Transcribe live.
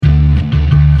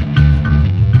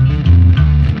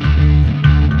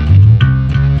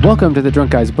Welcome to the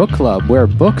Drunk Guys Book Club, where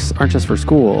books aren't just for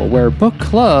school, where book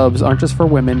clubs aren't just for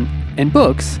women, and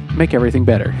books make everything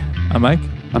better. I'm Mike.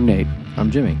 I'm Nate.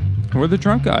 I'm Jimmy. We're the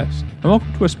Drunk Guys. And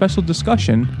welcome to a special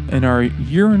discussion in our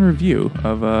year in review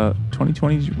of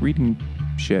 2020's reading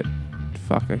shit.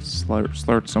 Fuck, I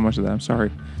slurred so much of that. I'm sorry.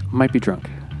 Might be drunk.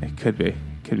 It could be.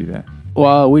 Could be that.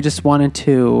 Well, we just wanted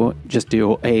to just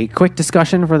do a quick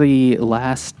discussion for the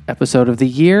last episode of the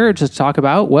year. Just talk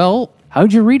about, well,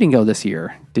 how'd your reading go this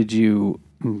year? Did you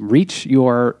reach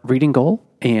your reading goal?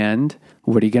 And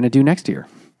what are you going to do next year?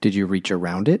 Did you reach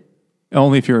around it?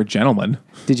 Only if you're a gentleman.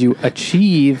 Did you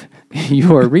achieve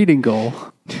your reading goal?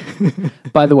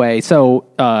 By the way, so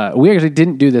we actually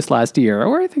didn't do this last year,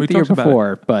 or I think the year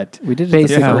before, but we did it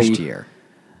basically the first year.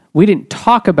 We didn't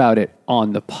talk about it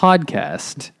on the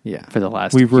podcast for the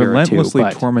last year or two. We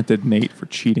relentlessly tormented Nate for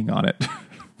cheating on it.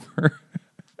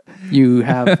 You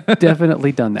have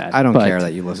definitely done that. I don't care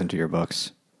that you listen to your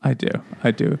books. I do.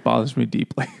 It bothers me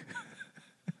deeply.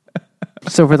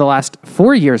 So for the last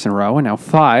 4 years in a row, and now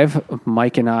 5,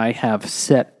 Mike and I have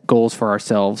set goals for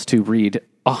ourselves to read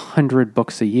 100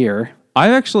 books a year. I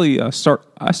actually I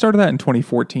started that in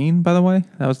 2014, by the way.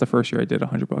 That was the first year I did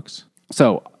 100 books.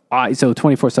 So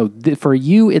 24. So for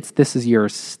you, this is year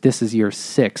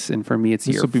 6, and for me, it's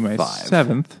year 5. This will be my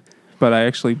 7th, but I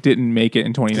actually didn't make it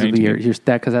in 2019.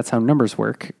 Because that's how numbers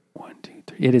work. 1, 2,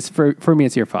 3. It is for me.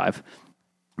 It's year 5.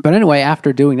 But anyway,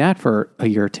 after doing that for a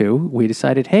year or two, we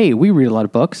decided, hey, we read a lot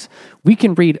of books. We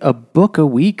can read a book a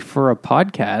week for a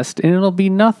podcast, and it'll be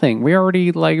nothing. We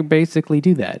already basically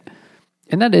do that,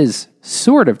 and that is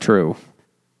sort of true.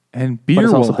 And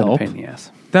beer will help. Pain in the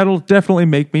ass. That'll definitely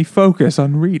make me focus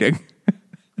on reading.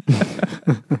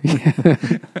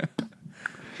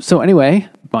 So anyway,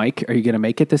 Mike, are you going to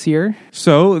make it this year?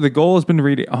 So the goal has been to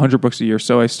read 100 books a year.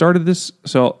 So I started this.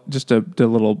 So just a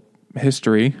little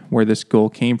history where this goal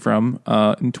came from.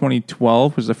 In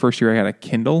 2012 was the first year I had a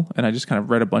Kindle, and I just kind of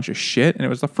read a bunch of shit. And it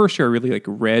was the first year I really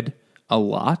read a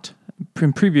lot.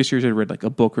 In previous years, I read a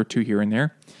book or two here and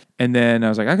there. And then I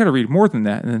was like, I got to read more than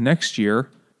that. And the next year,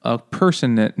 a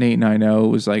person that Nate and I know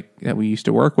was that we used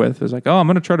to work with was like, oh, I'm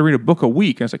going to try to read a book a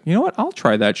week. And I was like, you know what? I'll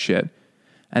try that shit.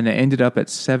 And I ended up at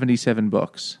 77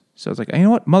 books. So I was like, you know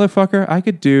what, motherfucker? I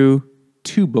could do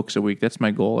 2 books a week. That's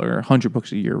my goal, or 100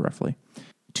 books a year, roughly.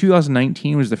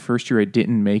 2019 was the first year I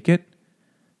didn't make it.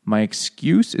 My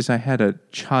excuse is I had a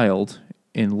child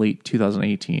in late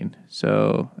 2018.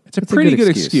 So it's a pretty good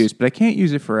excuse, but I can't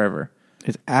use it forever.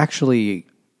 It's actually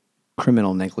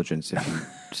criminal negligence if you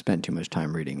spend too much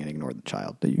time reading and ignore the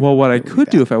child. Well, what I could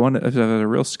do if I was a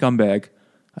real scumbag,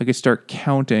 I could start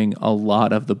counting a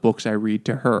lot of the books I read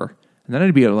to her. And then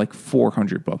I'd be at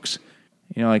 400 books.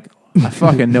 I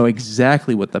fucking know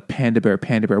exactly what the Panda Bear,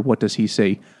 what does he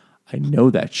say? I know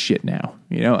that shit now.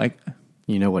 You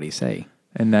know what he say.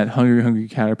 And that Hungry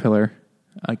Caterpillar.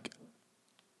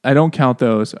 I don't count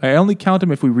those. I only count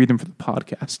them if we read them for the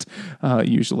podcast,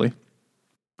 usually.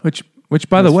 Which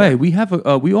by the way, we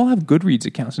all have Goodreads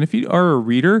accounts. And if you are a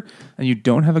reader and you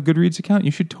don't have a Goodreads account,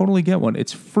 you should totally get one.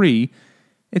 It's free.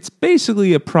 It's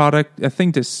basically a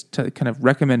thing to kind of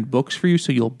recommend books for you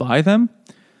so you'll buy them.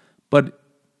 But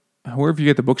wherever you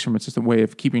get the books from, it's just a way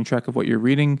of keeping track of what you're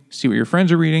reading, see what your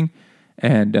friends are reading,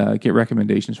 and get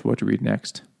recommendations for what to read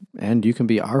next. And you can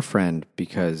be our friend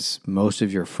because most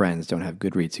of your friends don't have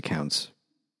Goodreads accounts.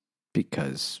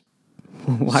 Because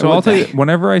I'll tell you,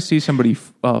 whenever I see somebody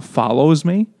follows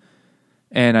me,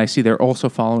 and I see they're also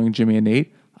following Jimmy and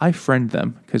Nate, I friend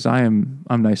them because I'm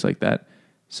nice like that.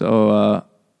 So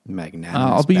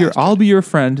magnanimous. I'll be your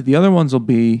friend. The other ones will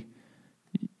be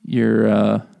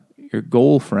your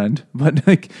goal friend, but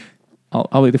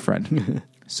I'll be the friend.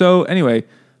 So anyway,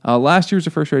 last year was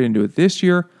the first year I didn't do it. This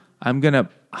year, I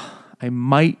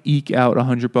might eke out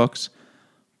 100 books,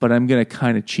 but I'm gonna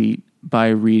kind of cheat by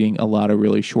reading a lot of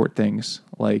really short things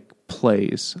like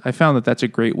plays. I found that that's a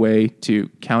great way to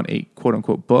count a quote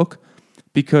unquote book,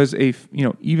 because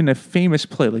even a famous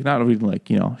play, not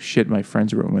reading shit my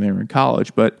friends wrote when they were in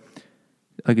college, but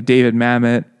like a David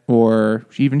Mamet or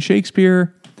even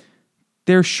Shakespeare.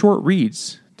 They're short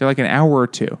reads. They're an hour or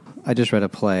 2. I just read a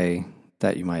play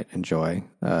that you might enjoy.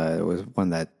 It was one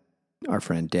that our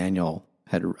friend Daniel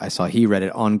I saw he read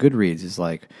it on Goodreads. It's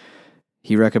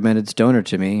he recommended Stoner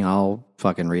to me. I'll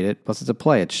fucking read it. Plus it's a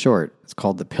play. It's short. It's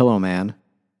called The Pillow Man.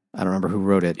 I don't remember who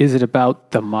wrote it. Is it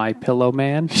about the My Pillow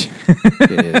Man?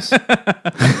 It is.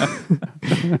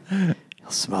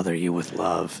 He'll smother you with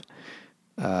love.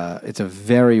 It's a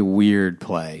very weird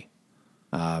play.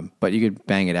 But you could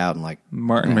bang it out in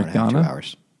Martin McDonagh? 2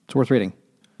 hours. It's worth reading.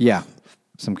 Yeah.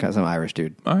 Some Irish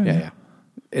dude. Oh, yeah.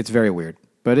 It's very weird,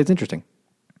 but it's interesting.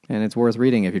 and it's worth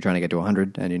reading if you're trying to get to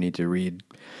 100 and you need to read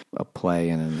a play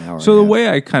in an hour. So and the a half. way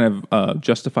I kind of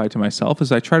justify to myself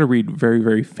is I try to read very,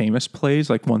 very famous plays,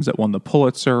 like ones that won the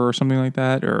Pulitzer or something like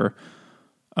that, or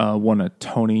won a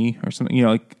Tony or something.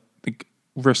 Like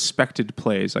respected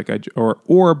plays,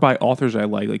 or by authors I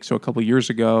like. Like so, a couple years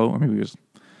ago, or maybe it was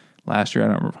last year. I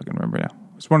don't fucking remember now.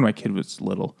 It was when my kid was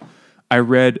little. I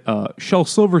read Shel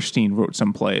Silverstein wrote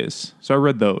some plays, so I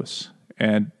read those,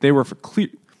 and they were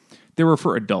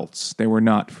for adults. They were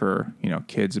not for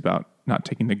kids about not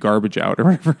taking the garbage out or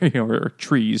whatever, or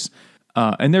trees.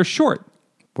 And they're short.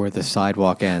 Where the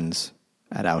sidewalk ends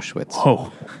at Auschwitz.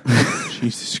 Oh,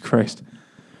 Jesus Christ!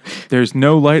 There's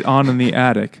no light on in the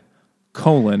attic.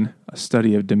 A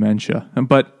study of dementia,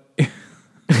 but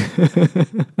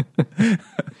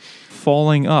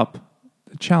falling up,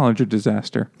 the Challenger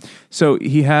disaster. So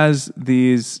he has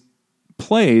these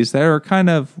plays that are kind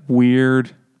of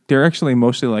weird. They're actually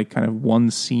mostly like kind of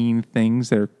one scene things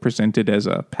that are presented as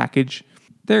a package.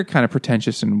 They're kind of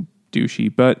pretentious and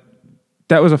douchey, but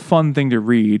that was a fun thing to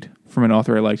read from an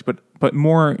author I liked. But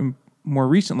more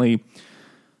recently,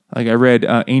 like I read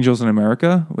Angels in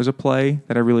America was a play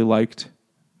that I really liked.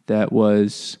 That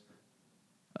was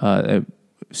a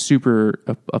super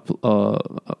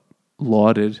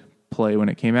lauded play when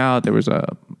it came out. There was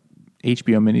a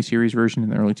HBO miniseries version in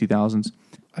the early 2000s.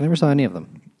 I never saw any of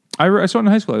them. I saw it in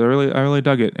high school. I really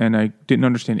dug it, and I didn't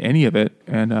understand any of it.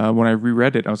 And when I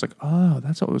reread it, I was like, "Oh,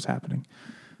 that's what was happening."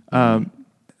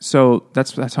 So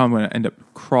that's how I'm going to end up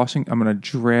crossing. I'm going to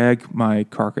drag my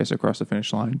carcass across the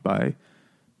finish line by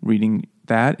reading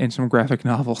that and some graphic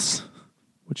novels,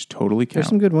 which totally count. There's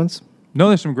some good ones. No,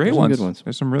 there's some great ones. Good ones.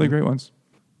 There's some really great ones.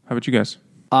 How about you guys?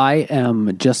 I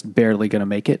am just barely going to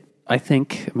make it. I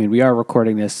think. I mean, we are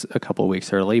recording this a couple of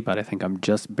weeks early, but I think I'm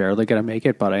just barely going to make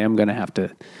it. But I am going to have to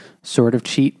sort of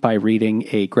cheat by reading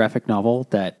a graphic novel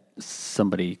that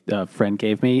a friend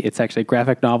gave me. It's actually a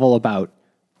graphic novel about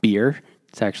beer.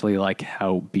 It's actually like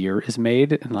how beer is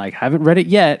made. And like, I haven't read it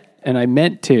yet, and I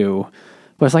meant to.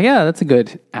 But it's like, yeah, that's a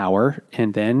good hour,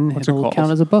 and then it'll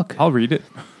count as a book. I'll read it.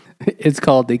 It's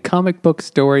called The Comic Book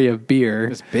Story of Beer.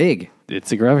 It's big.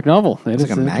 It's a graphic novel. It's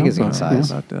like a magazine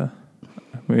size.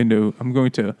 I'm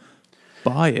going to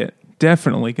buy it.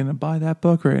 Definitely going to buy that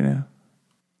book right now.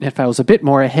 If I was a bit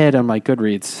more ahead on my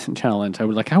Goodreads challenge, I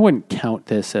wouldn't count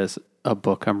this as a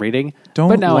book I'm reading.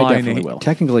 But now I definitely Nate. will.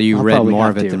 Technically, you I'll read probably more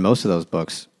have of it to. than most of those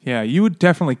books. Yeah, you would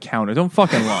definitely count it. Don't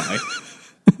fucking lie.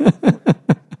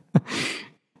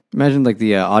 Imagine like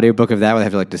the audiobook of that would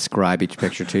have to like describe each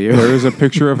picture to you. There is a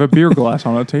picture of a beer glass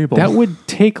on a table. That would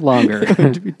take longer. It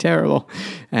would be terrible.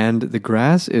 And the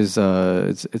grass is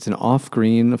it's an off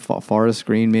green, forest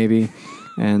green maybe.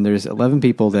 And there's 11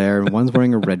 people there. One's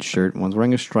wearing a red shirt. One's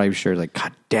wearing a striped shirt. Like,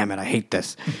 God damn it, I hate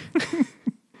this.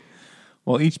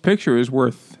 Well, each picture is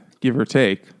worth, give or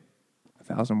take,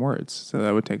 1,000 words. So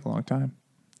that would take a long time.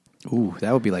 Ooh,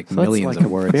 that would be like So millions that's like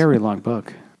of a words. very long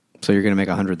book. So you're going to make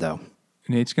 100 though,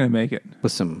 Nate's going to make it.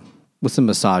 with some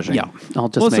massaging. Yeah, I'll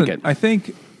just Listen, make it. I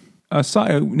think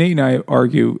Nate and I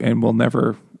argue and will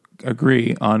never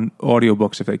agree on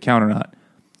audiobooks if they count or not.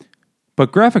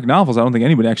 But graphic novels, I don't think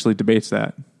anybody actually debates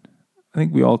that. I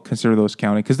think we all consider those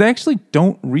counting because they actually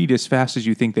don't read as fast as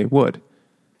you think they would.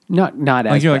 Not as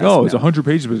Like you're like, fast, oh, it's no. 100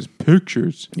 pages, but it's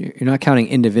pictures. You're not counting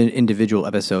individual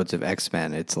episodes of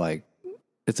X-Men. It's like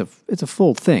it's a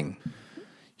full thing.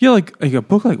 Yeah, like a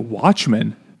book like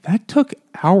Watchmen, that took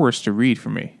hours to read for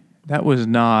me. That was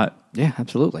not Yeah,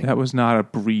 absolutely. a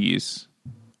breeze.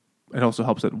 It also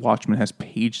helps that Watchmen has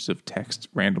pages of text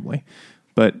randomly.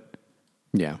 But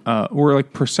Yeah. or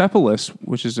like Persepolis,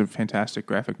 which is a fantastic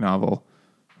graphic novel,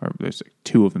 or there's like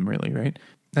two of them really, right?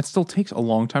 That still takes a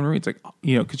long time to read. It's like,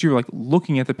 because you're like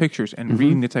looking at the pictures and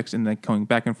reading the text and then going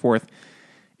back and forth.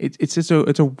 It's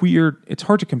a weird, it's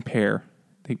hard to compare.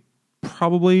 They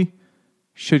probably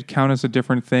should count as a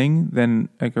different thing than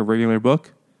like a regular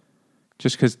book,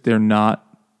 just because they're not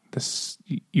this.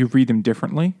 You read them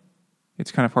differently.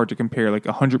 It's kind of hard to compare. Like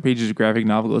 100 pages of graphic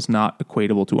novel is not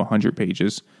equatable to 100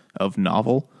 pages of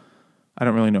novel. I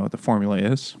don't really know what the formula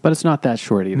is. But it's not that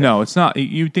short either. No, it's not.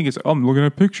 You think it's, I'm looking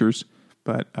at pictures.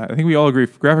 But I think we all agree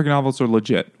graphic novels are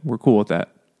legit. We're cool with that.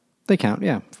 They count.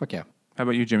 Yeah. Fuck yeah. How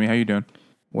about you, Jimmy? How you doing?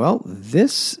 Well,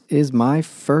 this is my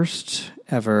first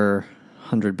ever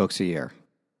 100 books a year.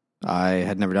 I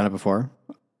had never done it before.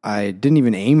 I didn't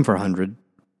even aim for 100,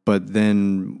 but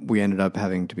then we ended up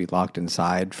having to be locked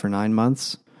inside for 9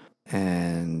 months.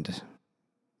 And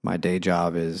my day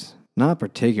job is not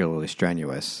particularly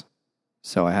strenuous.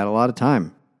 So I had a lot of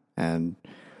time. And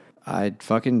I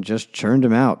fucking just churned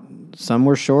them out. Some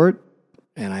were short,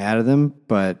 and I added them,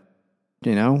 but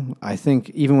you know, I think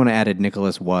even when I added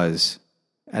Nicholas Was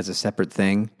as a separate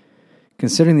thing,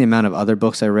 considering the amount of other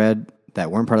books I read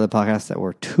that weren't part of the podcast that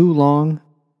were too long,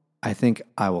 I think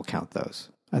I will count those.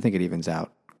 I think it evens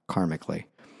out karmically.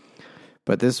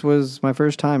 But this was my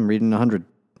first time reading 100,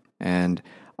 and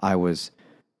I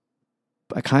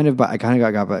kind of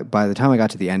got by the time I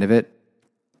got to the end of it,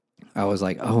 I was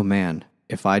like, oh man,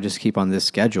 if I just keep on this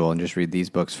schedule and just read these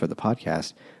books for the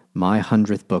podcast, my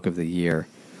 100th book of the year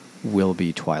will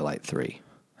be Twilight 3.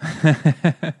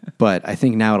 But I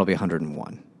think now it'll be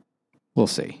 101. We'll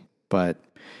see. But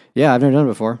yeah, I've never done it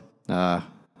before. I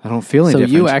don't feel any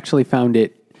different. So you actually found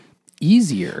it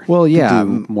easier. Well, yeah, to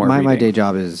do more my reading. day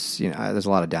job is, you know, there's a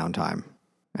lot of downtime.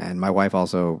 And my wife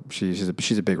also, she's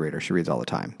a big reader. She reads all the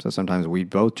time. So sometimes we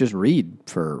both just read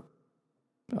for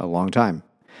a long time.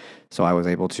 So I was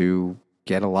able to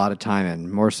get a lot of time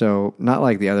in. More so, not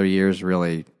like the other years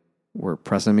really were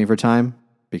pressing me for time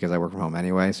because I work from home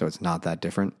anyway, so it's not that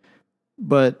different.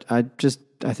 But I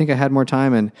think I had more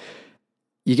time, and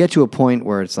you get to a point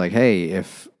where it's like, hey,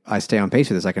 if I stay on pace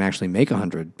with this, I can actually make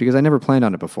 100, because I never planned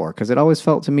on it before, because it always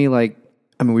felt to me like,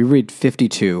 I mean, we read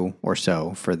 52 or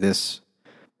so for this,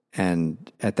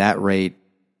 and at that rate,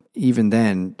 even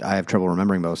then, I have trouble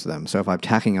remembering most of them. So if I'm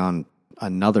tacking on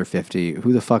another 50,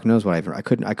 who the fuck knows what I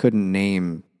couldn't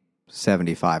name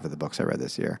 75 of the books I read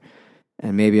this year.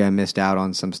 And maybe I missed out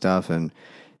on some stuff, and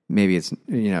maybe it's,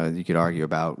 you know, you could argue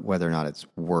about whether or not it's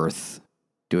worth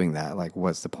doing that. Like,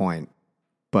 what's the point?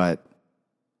 But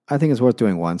I think it's worth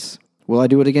doing once. Will I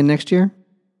do it again next year?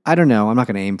 I don't know. I'm not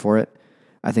going to aim for it.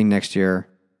 I think next year,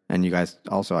 and you guys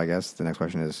also, I guess, the next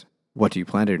question is, what do you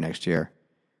plan to do next year?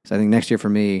 So I think next year for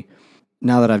me,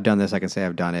 now that I've done this, I can say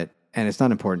I've done it. And it's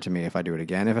not important to me if I do it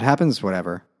again. If it happens,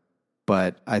 whatever.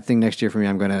 But I think next year for me,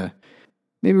 I'm going to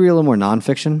maybe read a little more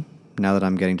nonfiction now that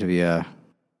I'm getting to be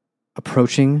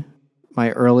approaching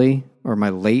my early or my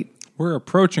late. We're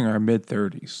approaching our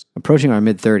mid-30s. Approaching our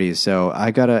mid-30s. So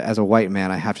I got to, as a white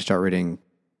man, I have to start reading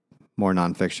more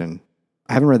nonfiction.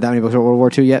 I haven't read that many books about World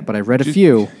War II yet, but I've read a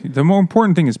few. The more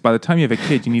important thing is by the time you have a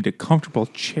kid, you need a comfortable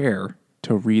chair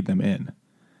to read them in.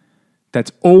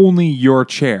 That's only your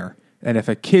chair. And if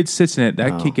a kid sits in it,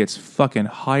 that kid gets fucking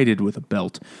hided with a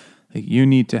belt. Like, you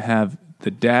need to have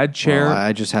the dad chair. Well,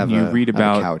 I just have you a- read I have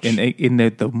a about couch. in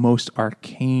the most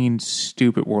arcane,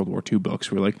 stupid World War II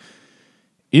books. We're like,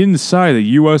 inside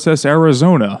the USS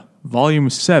Arizona, Volume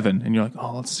 7. And you're like,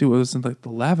 oh, let's see what this is like. The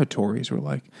lavatories were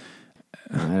like.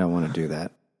 I don't want to do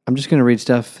that. I'm just going to read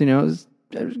stuff, you know.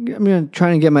 I'm going to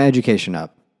try and get my education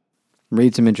up.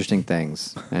 Read some interesting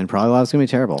things. And probably a lot of it's going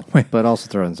to be terrible. Wait. But also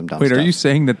throw in some dumb Wait, stuff. are you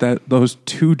saying that those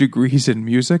 2 degrees in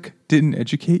music didn't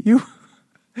educate you?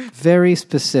 Very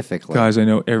specifically. Guys, I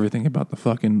know everything about the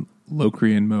fucking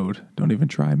Locrian mode. Don't even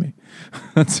try me.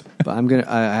 That's But I'm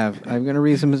gonna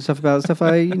read some stuff about stuff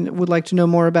I would like to know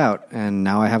more about, and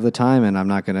now I have the time, and I'm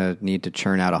not gonna need to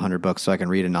churn out 100 books so I can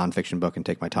read a nonfiction book and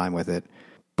take my time with it.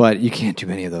 But you can't do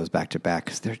many of those back to back,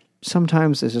 because they're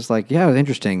sometimes it's just like, yeah, it was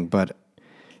interesting, but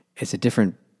it's a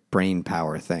different brain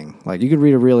power thing. Like, you could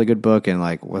read a really good book and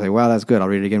like, wow, that's good, I'll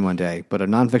read it again one day. But a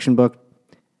nonfiction book,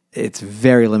 it's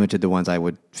very limited the ones I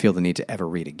would feel the need to ever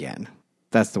read again.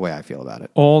 That's the way I feel about it.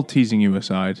 all teasing you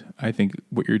aside. I think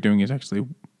what you're doing is actually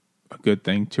a good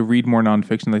thing. To read more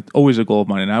nonfiction, like, always a goal of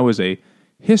mine. And I was a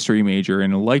history major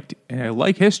and I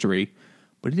like history,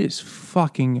 but it is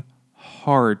fucking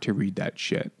hard to read that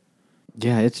shit.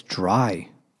 Yeah, it's dry.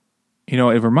 You know,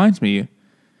 it reminds me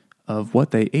of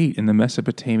what they ate in the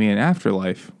Mesopotamian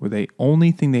afterlife, where the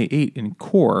only thing they ate in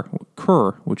Kur,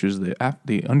 which is the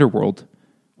underworld,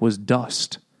 was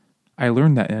dust. I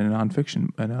learned that in a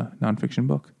nonfiction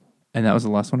book, and that was the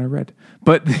last one I read.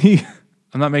 But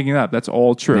I'm not making that up. That's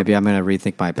all true. Maybe I'm going to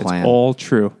rethink my That's plan. all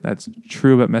true. That's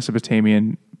true about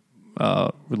Mesopotamian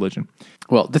religion.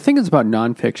 Well, the thing is about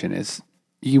nonfiction is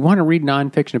you want to read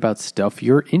nonfiction about stuff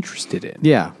you're interested in.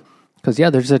 Yeah. Because,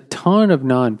 yeah, there's a ton of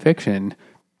nonfiction,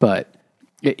 but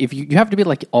if you have to be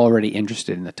like already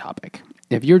interested in the topic.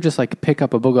 If you're just like pick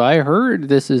up a book, I heard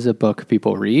this is a book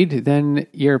people read, then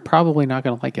you're probably not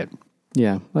going to like it.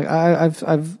 Yeah. Like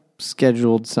I've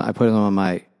scheduled, I put it on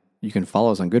my, you can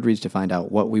follow us on Goodreads to find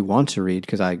out what we want to read,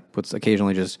 because I would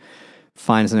occasionally just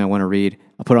find something I want to read.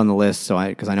 I'll put it on the list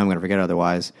because I know I'm going to forget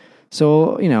otherwise.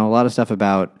 So, you know, a lot of stuff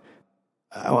about,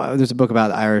 there's a book about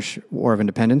the Irish War of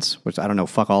Independence, which I don't know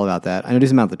fuck all about that. I know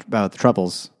decent amount about the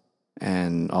Troubles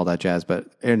and all that jazz, but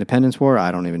Independence War,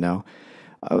 I don't even know.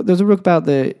 There's a book about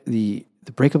the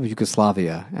breakup of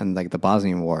Yugoslavia and like the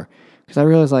Bosnian War, because I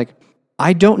realized like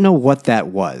I don't know what that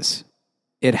was.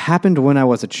 It happened when I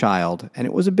was a child, and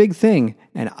it was a big thing,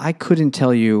 and I couldn't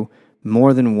tell you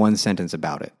more than one sentence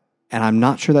about it. And I'm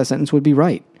not sure that sentence would be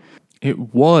right.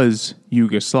 It was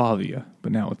Yugoslavia,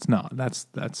 but now it's not. That's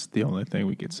the only thing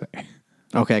we could say.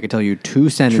 Okay, I could tell you 2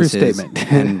 sentences,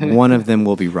 statement. and one of them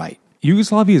will be right.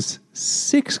 Yugoslavia is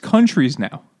 6 countries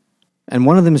now. And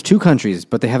one of them is 2 countries,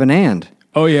 but they have an and.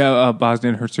 Oh yeah, Bosnia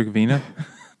and Herzegovina.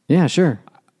 Yeah, sure.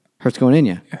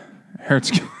 Herzegovina.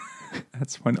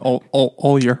 That's when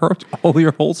all your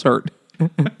holes hurt.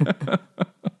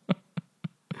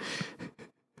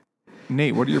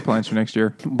 Nate, what are your plans for next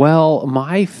year? Well,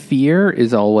 my fear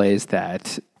is always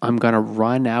that I'm going to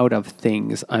run out of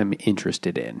things I'm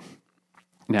interested in.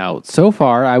 Now, so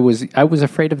far, I was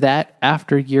afraid of that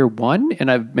after year 1, and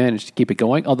I've managed to keep it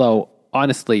going. Although,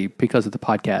 honestly, because of the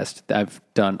podcast, I've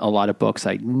done a lot of books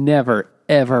I never,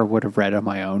 ever would have read on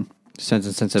my own. Sense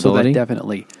and So Sensibility. that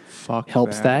definitely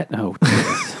helps that. Oh,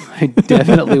 Jesus. I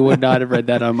definitely would not have read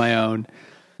that on my own.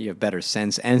 You have better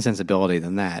sense and sensibility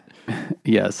than that.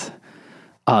 Yes.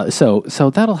 So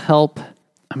that'll help.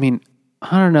 I mean,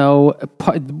 I don't know.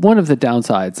 One of the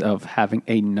downsides of having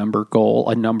a goal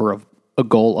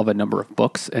of a number of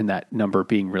books, and that number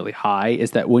being really high,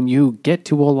 is that when you get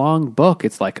to a long book,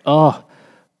 it's like, oh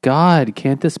God,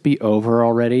 can't this be over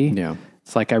already? Yeah.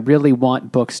 It's like I really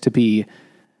want books to be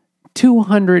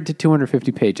 200 to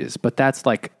 250 pages, but that's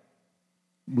like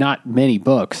not many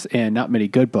books, and not many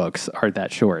good books are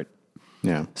that short.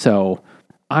 Yeah. So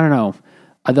I don't know.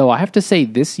 Although I have to say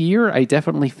this year, I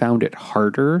definitely found it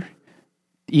harder.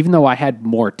 Even though I had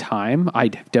more time, I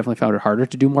definitely found it harder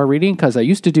to do more reading because I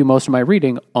used to do most of my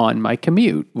reading on my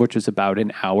commute, which was about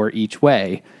an hour each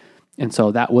way. And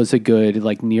so that was a good,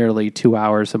 like nearly 2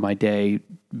 hours of my day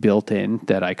built in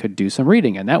that I could do some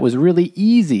reading. And that was really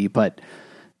easy. But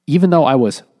even though I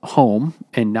was home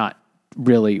and not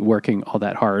really working all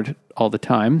that hard all the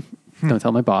time, don't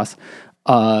tell my boss,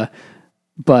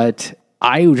 but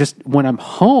I just, when I'm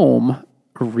home,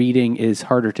 reading is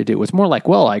harder to do. It's more like,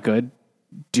 well, I could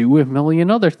do a million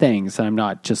other things. I'm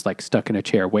not just like stuck in a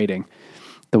chair waiting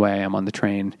the way I am on the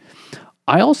train.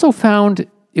 I also found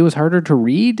it was harder to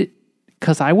read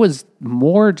because I was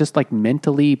more just like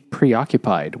mentally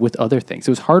preoccupied with other things.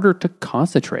 It was harder to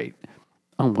concentrate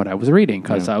on what I was reading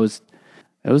because it was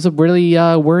a really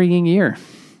worrying year.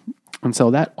 And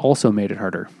so that also made it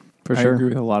harder, for sure. I agree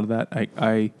with a lot of that.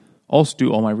 I also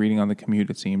do all my reading on the commute,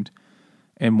 it seemed.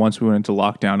 And once we went into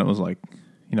lockdown, it was like,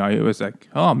 it was like,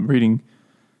 oh, I'm reading,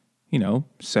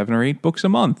 7 or 8 books a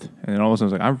month. And then all of a sudden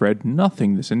I was like, I've read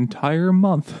nothing this entire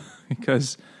month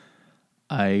because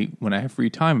when I have free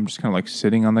time, I'm just kind of like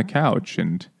sitting on the couch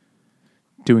and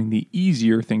doing the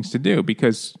easier things to do.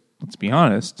 Because let's be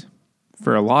honest,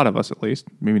 for a lot of us at least,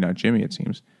 maybe not Jimmy, it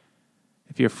seems,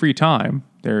 if you have free time,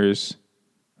 there's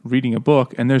reading a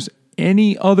book and there's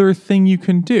any other thing you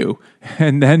can do.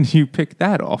 And then you pick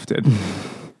that often.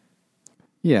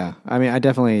 Yeah. I mean, I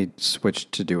definitely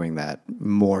switched to doing that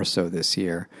more so this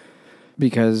year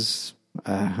because,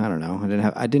 I don't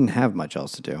know, I didn't have much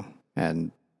else to do.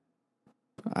 And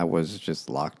I was just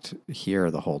locked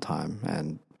here the whole time.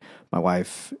 And my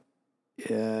wife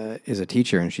is a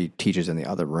teacher and she teaches in the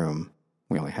other room.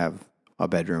 We only have a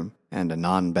bedroom and a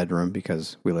non-bedroom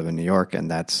because we live in New York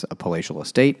and that's a palatial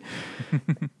estate.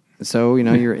 So,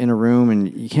 you're in a room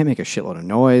and you can't make a shitload of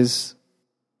noise.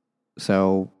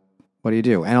 So what do you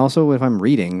do? And also if I'm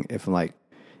reading, if like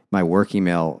my work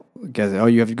email gets,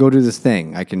 you have to go do this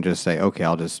thing, I can just say, okay,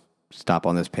 I'll just stop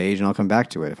on this page and I'll come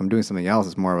back to it. If I'm doing something else,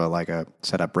 it's more of a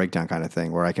setup breakdown kind of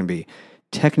thing where I can be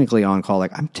technically on call.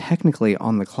 Like I'm technically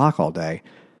on the clock all day.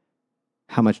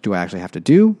 How much do I actually have to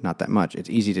do? Not that much.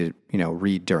 It's easy to,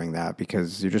 read during that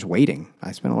because you're just waiting.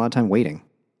 I spent a lot of time waiting.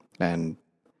 And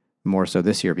more so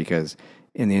this year because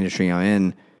in the industry I'm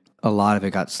in, a lot of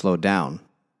it got slowed down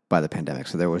by the pandemic.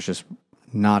 So there was just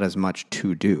not as much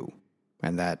to do.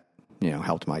 And that,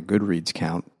 helped my Goodreads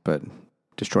count, but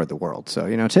destroyed the world. So,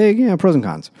 take, pros and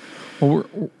cons. Well,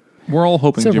 we're all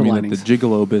hoping, Silver Jimmy, linings. that the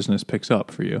gigolo business picks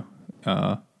up for you.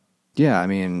 Yeah, I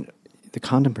mean, the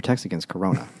condom protects against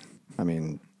corona. I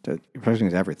mean, it protects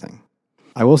against everything.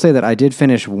 I will say that I did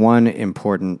finish one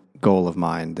important goal of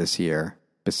mine this year,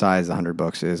 besides the 100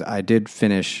 books, is I did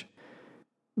finish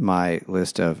my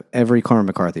list of every Cormac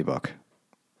McCarthy book.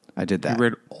 I did that. You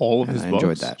read all of his books? I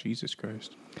enjoyed that. Jesus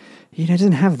Christ. He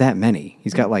doesn't have that many.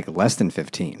 He's got like less than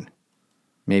 15,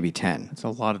 maybe 10. That's a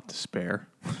lot of despair.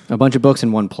 A bunch of books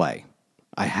in one play.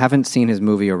 I haven't seen his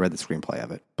movie or read the screenplay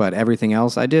of it, but everything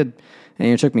else I did. And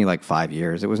it took me like 5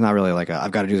 years. It was not really like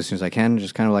I've got to do this as soon as I can.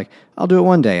 Just kind of like, I'll do it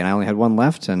one day. And I only had one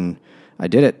left and I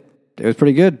did it. It was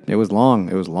pretty good. It was long.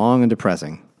 It was long and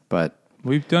depressing, but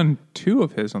We've done 2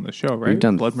 of his on the show, right? We've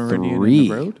done Blood Meridian 3. and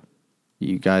The Road?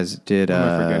 You guys did What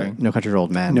am I forgetting? No Country for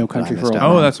Old Men. No that I Country for missed Old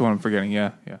out Oh, on. that's the one I'm forgetting.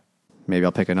 Yeah. Maybe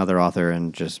I'll pick another author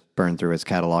and just burn through his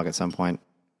catalog at some point.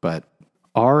 But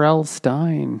R.L.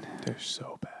 Stein. They're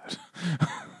so bad.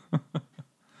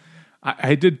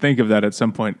 I did think of that at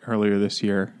some point earlier this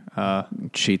year.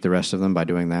 cheat the rest of them by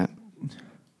doing that.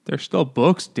 They're still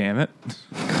books, damn it.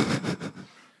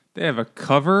 They have a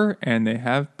cover and they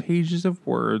have pages of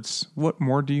words. What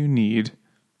more do you need?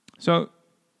 So,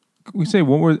 can we say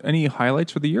what were any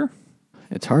highlights for the year?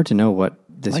 It's hard to know what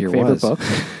this year favorite was. book.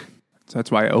 So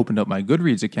that's why I opened up my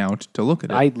Goodreads account to look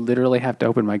at it. I literally have to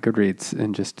open my Goodreads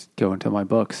and just go into my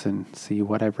books and see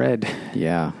what I've read.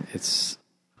 Yeah, it's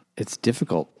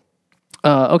difficult.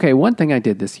 Okay, one thing I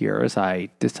did this year is I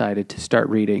decided to start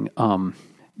reading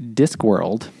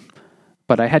Discworld,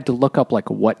 but I had to look up like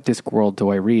what Discworld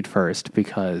do I read first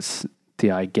because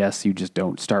I guess you just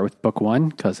don't start with book one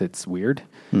because it's weird.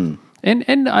 And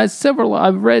several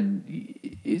I've read,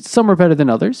 some are better than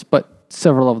others, but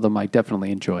several of them I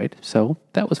definitely enjoyed. So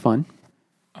that was fun.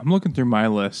 I'm looking through my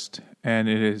list and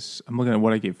I'm looking at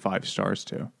what I gave 5 stars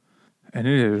to. And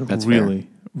it is That's really,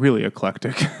 really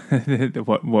eclectic.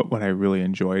 what I really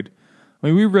enjoyed. I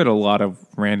mean, we read a lot of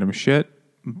random shit,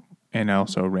 and I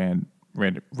also read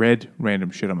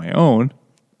random shit on my own.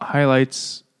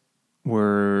 Highlights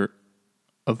were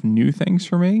of new things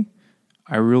for me.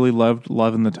 I really loved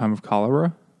Love in the Time of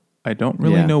Cholera. I don't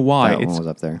really know why. That one was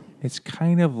up there. It's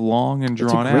kind of long and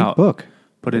It's drawn a great out, book,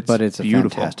 but it's a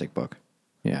beautiful. fantastic book.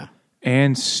 Yeah.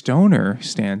 And Stoner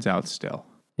stands out still.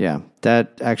 Yeah,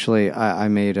 that actually, I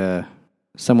made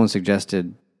someone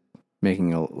suggested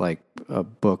making a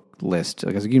book list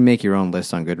because you can make your own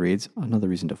list on Goodreads. Another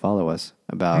reason to follow us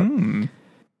about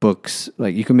books.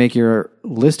 Like you can make your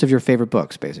list of your favorite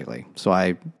books, basically. So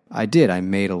I did. I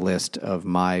made a list of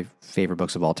my favorite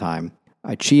books of all time.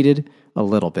 I cheated a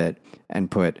little bit and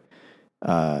put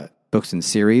books in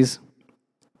series.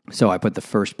 So I put the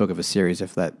first book of a series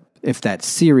if that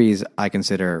series I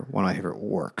consider one of my favorite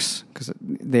works because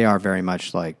they are very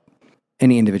much like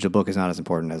any individual book is not as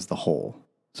important as the whole.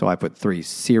 So I put 3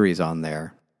 series on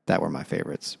there that were my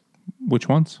favorites. Which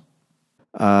ones?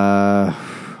 I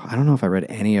don't know if I read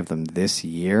any of them this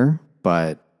year,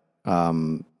 but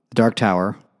Dark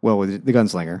Tower, with The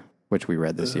Gunslinger, which we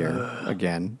read this year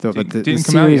again. But the Didn't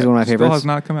come out series yet. is one of my Still favorites. has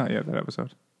not come out yet, that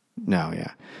episode. No,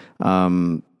 yeah.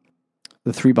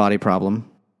 The 3-Body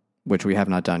Problem, which we have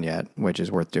not done yet, which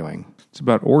is worth doing. It's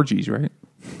about orgies, right?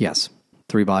 Yes.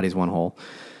 3 bodies, 1 hole.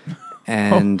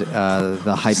 And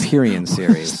the Hyperion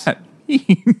series.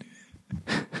 It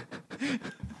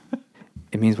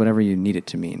means whatever you need it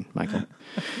to mean, Michael.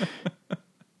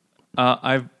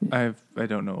 I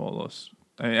don't know all those.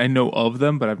 I know of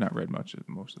them, but I've not read most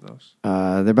of those.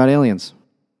 They're about aliens,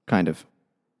 kind of.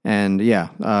 And yeah,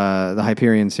 the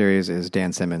Hyperion series is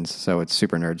Dan Simmons, so it's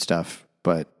super nerd stuff,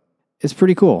 but it's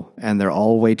pretty cool. And they're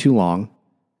all way too long,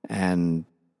 and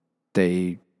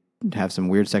they have some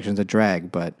weird sections that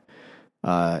drag, but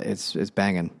it's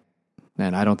banging.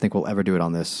 And I don't think we'll ever do it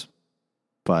on this,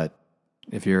 but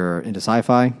if you're into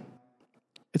sci-fi,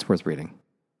 it's worth reading.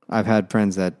 I've had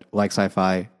friends that like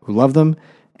sci-fi who love them,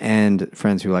 and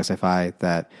friends who like sci-fi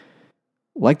that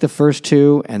like the first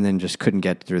 2 and then just couldn't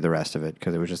get through the rest of it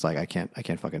because it was just like I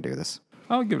can't fucking do this.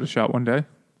 I'll give it a shot one day.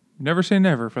 Never say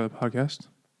never for the podcast.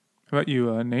 How about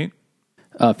you, Nate?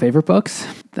 Favorite books?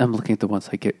 I'm looking at the ones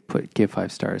I give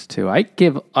 5 stars to. I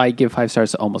give 5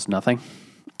 stars to almost nothing.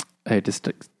 Just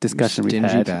a discussion we Stingy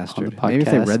had bastard. on the podcast. Maybe if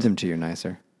they read them to you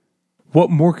nicer. What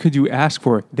more could you ask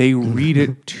for? They read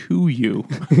it to you.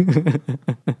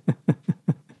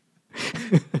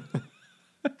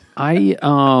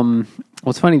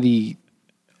 What's funny, the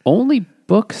only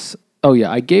books,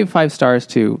 I gave 5 stars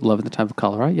to Love in the Time of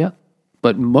Cholera, yeah.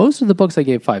 But most of the books I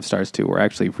gave 5 stars to were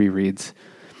actually rereads,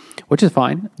 which is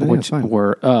fine,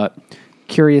 were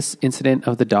Curious Incident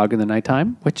of the Dog in the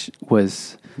Nighttime, which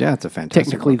was Yeah, it's a fantastic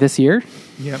technically book. this year.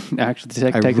 Yep. Actually,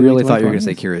 I technically really thought you were going to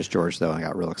 2020. say Curious George, though. I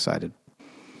got real excited.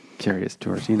 Curious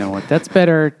George. You know what? That's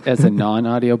better as a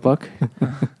non-audio book.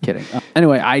 Kidding.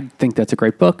 Anyway, I think that's a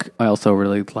great book. I also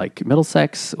really like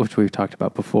Middlesex, which we've talked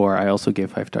about before. I also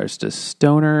gave 5 stars to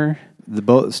Stoner.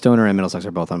 Both Stoner and Middlesex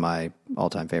are both on my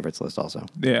all-time favorites list also.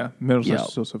 Yeah,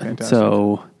 Middlesex is also fantastic.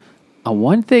 So,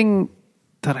 one thing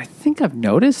that I think I've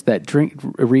noticed that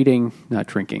reading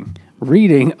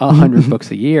 100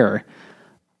 books a year,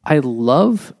 I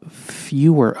love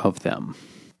fewer of them.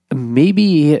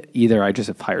 Maybe either I just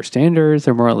have higher standards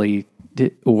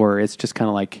or it's just kind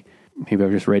of like maybe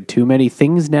I've just read too many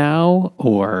things now,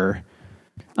 or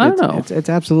I don't know. It's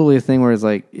absolutely a thing where it's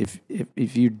like if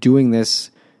you're doing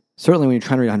this, certainly when you're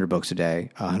trying to read 100 books a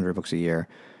day, 100 books a year,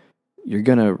 you're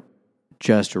going to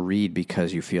just read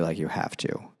because you feel like you have to.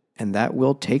 And that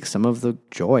will take some of the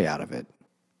joy out of it.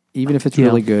 Even if it's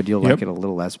really good, you'll like it a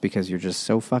little less because you're just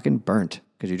so fucking burnt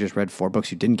because you just read 4 books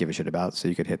you didn't give a shit about so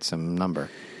you could hit some number.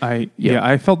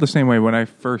 I felt the same way when I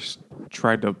first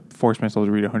tried to force myself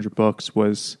to read 100 books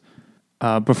was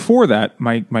before that,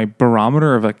 my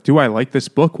barometer of like, do I like this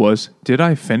book was, did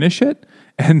I finish it?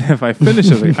 And if I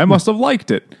finished it, I must have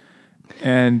liked it.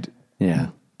 And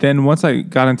then once I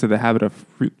got into the habit of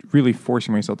really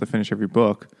forcing myself to finish every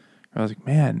book, I was like,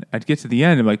 man, I'd get to the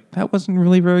end and I'm like, that wasn't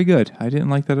really very good. I didn't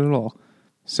like that at all.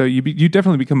 So you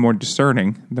definitely become more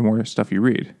discerning the more stuff you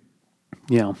read.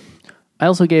 Yeah. I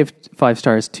also gave 5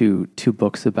 stars to 2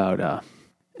 books about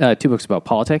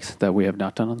politics that we have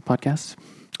not done on the podcast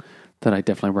that I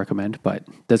definitely recommend. But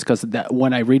that's because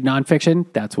when I read nonfiction,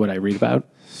 that's what I read about.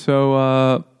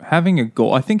 So having a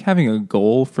goal, I think having a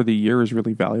goal for the year is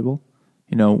really valuable.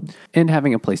 And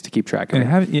having a place to keep track of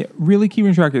it. Really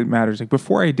keeping track of it matters. Like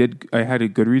before I had a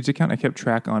Goodreads account. I kept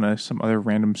track on some other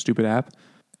random stupid app.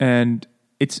 And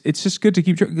it's just good to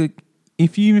keep track. Like,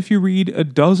 even if you read a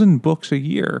dozen books a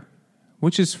year,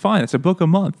 which is fine. It's a book a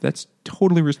month. That's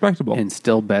totally respectable. And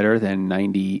still better than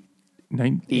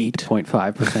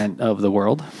 98.5% of the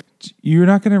world. You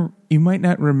might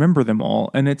not remember them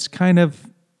all. And it's kind of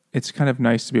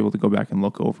nice to be able to go back and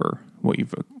look over what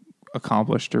you've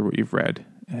accomplished or what you've read.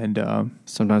 And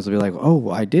sometimes they'll be like, oh,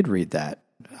 I did read that.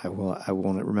 I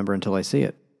won't remember until I see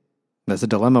it. That's a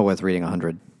dilemma with reading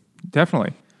 100.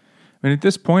 Definitely. I mean, at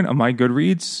this point on my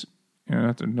Goodreads,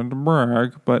 not to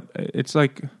brag, but it's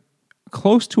like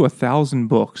close to 1,000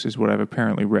 books is what I've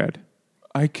apparently read.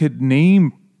 I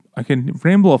can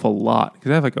ramble off a lot because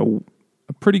I have like a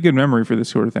pretty good memory for this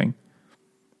sort of thing.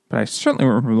 But I certainly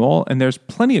remember them all. And there's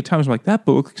plenty of times I'm like, that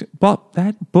book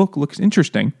looks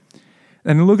interesting.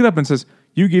 And I look it up and it says,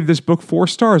 you gave this book 4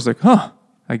 stars. Like, I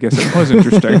guess it was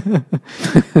interesting.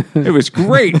 It was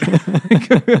great.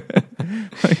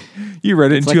 You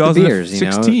read it in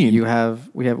 2016.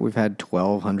 We've had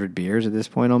 1,200 beers at this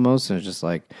point almost. And it's just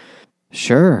like,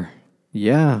 sure.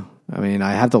 Yeah. I mean,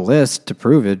 I have the list to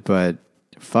prove it, but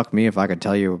fuck me if I could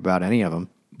tell you about any of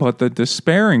them. But the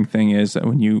despairing thing is that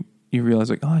when you realize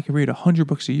like, I could read 100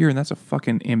 books a year and that's a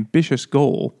fucking ambitious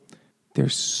goal.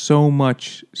 There's so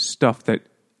much stuff that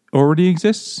already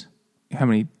exists. How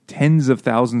many tens of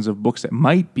thousands of books that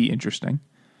might be interesting.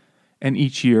 And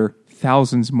each year,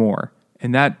 thousands more.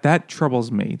 And that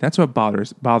troubles me. That's what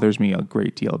bothers me a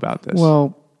great deal about this.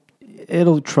 Well,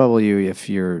 it'll trouble you if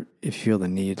you feel the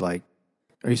need. Like,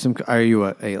 are you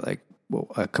a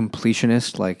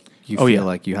completionist? Like you feel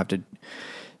like you have to.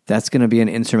 That's going to be an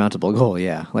insurmountable goal.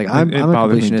 Yeah, like I'm a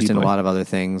completionist in a lot of other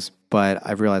things, but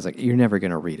I've realized like you're never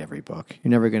going to read every book.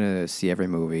 You're never going to see every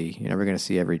movie. You're never going to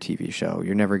see every TV show.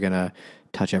 You're never going to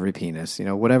touch every penis.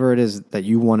 Whatever it is that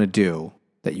you want to do,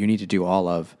 that you need to do all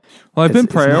of. Well, I've been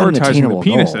prioritizing the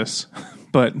penises,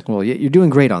 but you're doing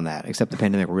great on that. Except the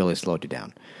pandemic really slowed you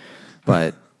down.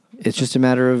 But it's just a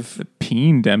matter of the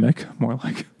peen-demic, more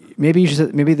like. Maybe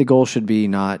the goal should be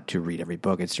not to read every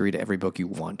book. It's to read every book you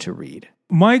want to read.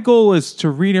 My goal is to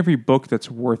read every book that's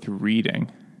worth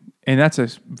reading. And that's a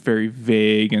very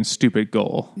vague and stupid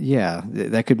goal. Yeah,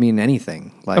 that could mean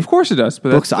anything. Like, of course it does.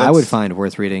 But books I would find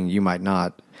worth reading, you might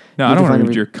not. No, I don't want to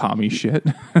read your commie shit.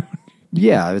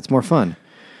 Yeah, it's more fun.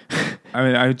 I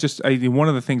mean, one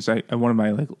of the things one of my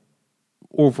like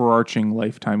overarching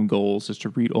lifetime goals is to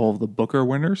read all of the Booker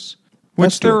winners.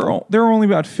 Which there are only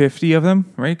about 50 of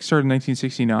them, right? Started in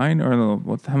 1969, or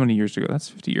how many years ago? That's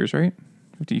 50 years, right?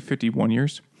 51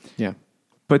 years. Yeah.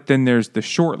 But then there's the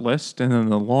short list and then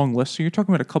the long list. So you're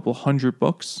talking about a couple hundred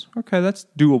books. Okay, that's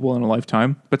doable in a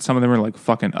lifetime. But some of them are like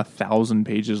fucking 1,000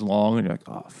 pages long, and you're like,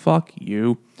 oh, fuck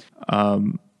you.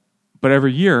 But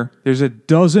every year, there's a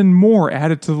dozen more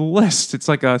added to the list. It's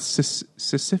like a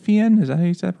Sisyphean. Is that how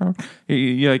you say that properly?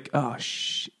 You're like, oh,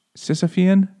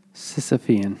 Sisyphean?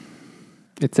 Sisyphean.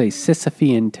 It's a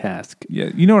Sisyphean task.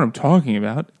 Yeah, you know what I'm talking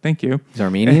about. Thank you. Is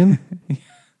Armenian?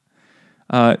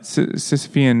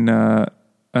 Sisyphean,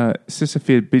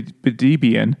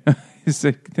 Sisyphean.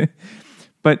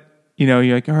 But,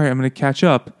 you're like, all right, I'm going to catch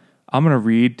up. I'm going to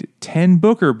read 10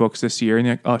 Booker books this year. And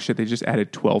you're like, oh, shit, they just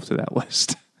added 12 to that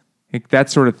list. Like,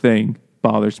 that sort of thing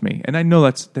bothers me. And I know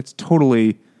that's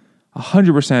totally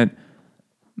 100%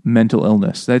 mental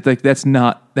illness. That's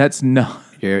not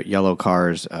your yellow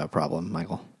car's problem,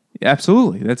 Michael.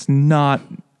 Absolutely. That's not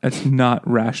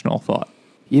rational thought.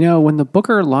 When the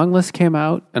Booker long list came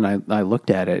out and I looked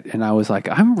at it and I was like,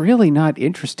 I'm really not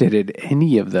interested in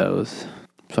any of those.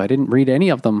 So I didn't read any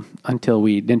of them until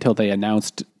they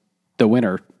announced the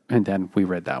winner, and then we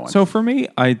read that one. So for me,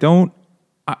 I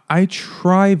I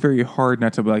try very hard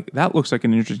not to be like, that looks like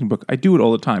an interesting book. I do it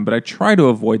all the time, but I try to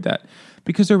avoid that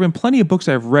because there have been plenty of books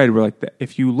I've read where like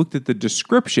if you looked at the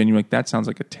description, you're like, that sounds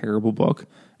like a terrible book.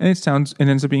 And it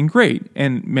ends up being great.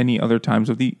 And many other times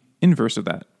of the inverse of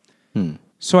that.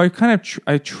 So I kind of,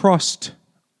 I trust,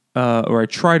 or I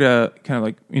try to kind of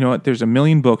like, you know what, there's a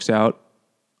million books out.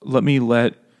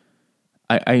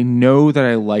 I know that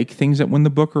I like things that win the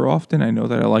Booker often. I know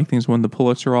that I like things that win the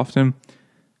Pulitzer often.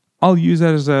 I'll use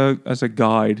that as a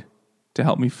guide to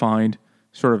help me find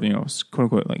sort of, you know, quote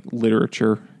unquote, like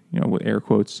literature, you know, with air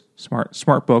quotes,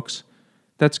 smart books.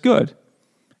 That's good.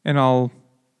 And I'll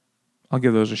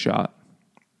give those a shot.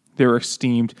 They're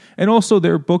esteemed. And also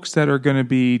they're books that are going to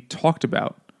be talked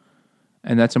about.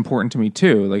 And that's important to me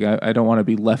too. Like I don't want to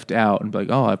be left out and be like,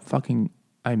 oh,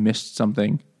 I missed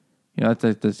something. You know,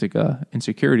 that's like a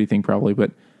insecurity thing probably,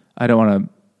 but I don't want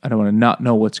to not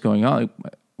know what's going on.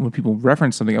 Like, when people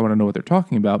reference something, I want to know what they're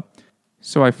talking about.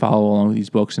 So I follow along with these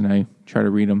books and I try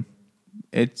to read them.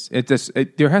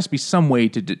 There has to be some way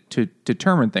to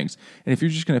determine things. And if you're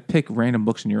just going to pick random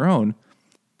books on your own,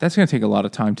 that's going to take a lot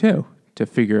of time too, to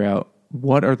figure out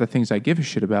what are the things I give a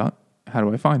shit about. How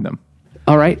do I find them?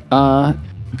 All right.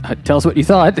 Tell us what you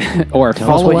thought, or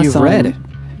Tell us follow what you've read.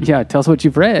 Yeah, tell us what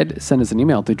you've read. Send us an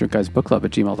email to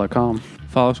drunkguysbookclub@gmail.com.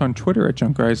 Follow us on Twitter at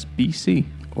drunkguysbc.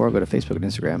 Or go to Facebook and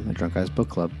Instagram at Drunk Guys Book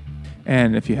Club.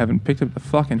 And if you haven't picked up the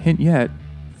fucking hint yet,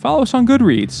 follow us on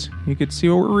Goodreads. You could see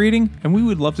what we're reading, and we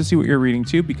would love to see what you're reading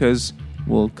too, because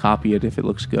we'll copy it if it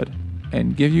looks good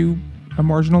and give you a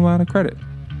marginal amount of credit.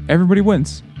 Everybody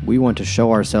wins. We want to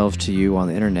show ourselves to you on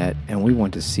the internet, and we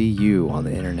want to see you on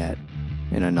the internet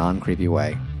in a non-creepy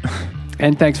way.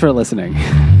 And thanks for listening.